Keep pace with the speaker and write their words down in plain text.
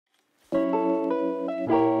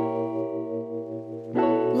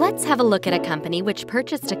Let's have a look at a company which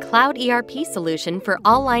purchased a cloud ERP solution for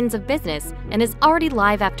all lines of business and is already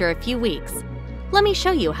live after a few weeks. Let me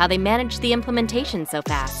show you how they managed the implementation so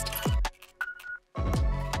fast.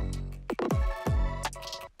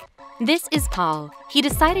 This is Paul. He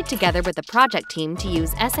decided together with the project team to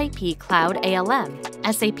use SAP Cloud ALM,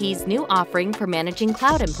 SAP's new offering for managing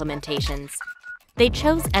cloud implementations. They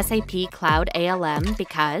chose SAP Cloud ALM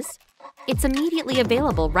because it's immediately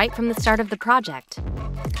available right from the start of the project.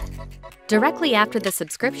 Directly after the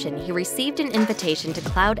subscription, he received an invitation to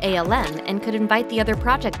Cloud ALM and could invite the other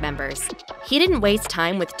project members. He didn't waste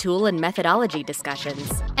time with tool and methodology discussions.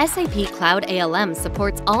 SAP Cloud ALM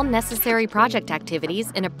supports all necessary project activities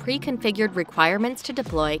in a pre-configured requirements to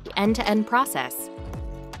deploy end-to-end process.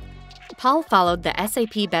 Paul followed the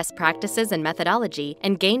SAP best practices and methodology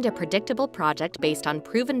and gained a predictable project based on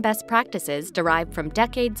proven best practices derived from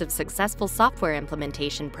decades of successful software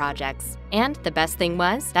implementation projects. And the best thing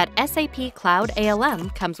was that SAP Cloud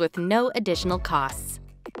ALM comes with no additional costs.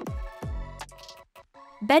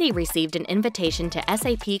 Betty received an invitation to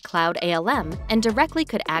SAP Cloud ALM and directly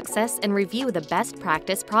could access and review the best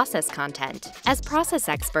practice process content. As process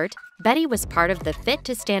expert, Betty was part of the Fit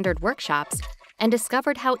to Standard workshops and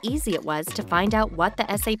discovered how easy it was to find out what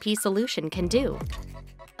the SAP solution can do.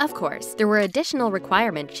 Of course, there were additional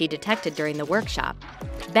requirements she detected during the workshop.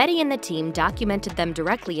 Betty and the team documented them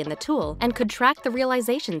directly in the tool and could track the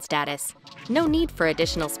realization status. No need for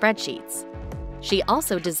additional spreadsheets. She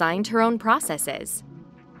also designed her own processes.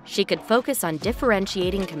 She could focus on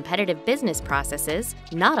differentiating competitive business processes,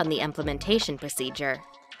 not on the implementation procedure.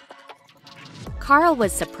 Carl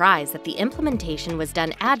was surprised that the implementation was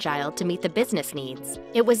done agile to meet the business needs.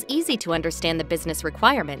 It was easy to understand the business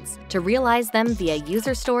requirements, to realize them via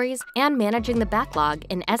user stories, and managing the backlog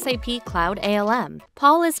in SAP Cloud ALM.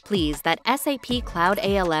 Paul is pleased that SAP Cloud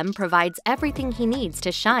ALM provides everything he needs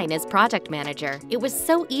to shine as project manager. It was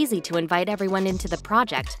so easy to invite everyone into the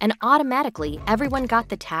project, and automatically everyone got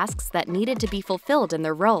the tasks that needed to be fulfilled in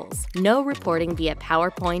their roles. No reporting via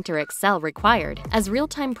PowerPoint or Excel required, as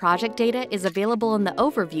real-time project data is available in the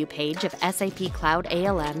overview page of SAP Cloud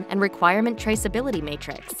ALM and requirement traceability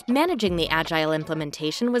matrix. Managing the agile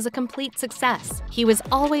implementation was a complete success. He was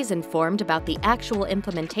always informed about the actual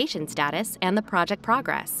implementation status and the project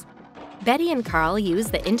progress. Betty and Carl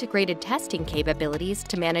used the integrated testing capabilities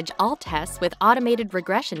to manage all tests with automated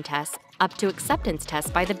regression tests up to acceptance tests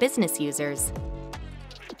by the business users.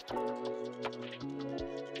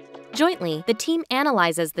 Jointly, the team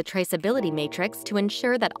analyzes the traceability matrix to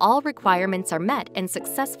ensure that all requirements are met and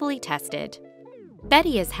successfully tested.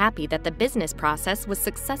 Betty is happy that the business process was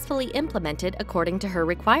successfully implemented according to her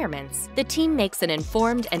requirements. The team makes an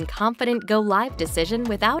informed and confident go-live decision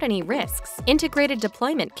without any risks. Integrated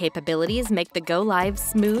deployment capabilities make the go-live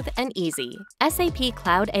smooth and easy. SAP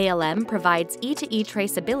Cloud ALM provides E2E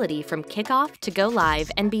traceability from kickoff to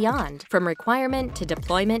go-live and beyond, from requirement to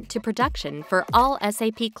deployment to production for all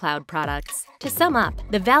SAP Cloud products. To sum up,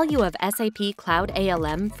 the value of SAP Cloud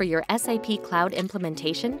ALM for your SAP Cloud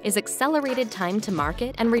implementation is accelerated time to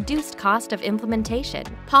market and reduced cost of implementation.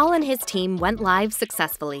 Paul and his team went live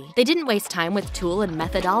successfully. They didn't waste time with tool and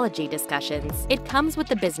methodology discussions. It comes with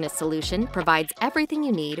the business solution, provides everything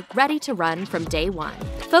you need, ready to run from day one.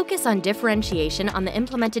 Focus on differentiation on the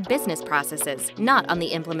implemented business processes, not on the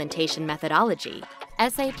implementation methodology.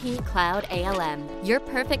 SAP Cloud ALM, your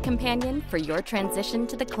perfect companion for your transition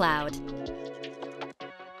to the cloud.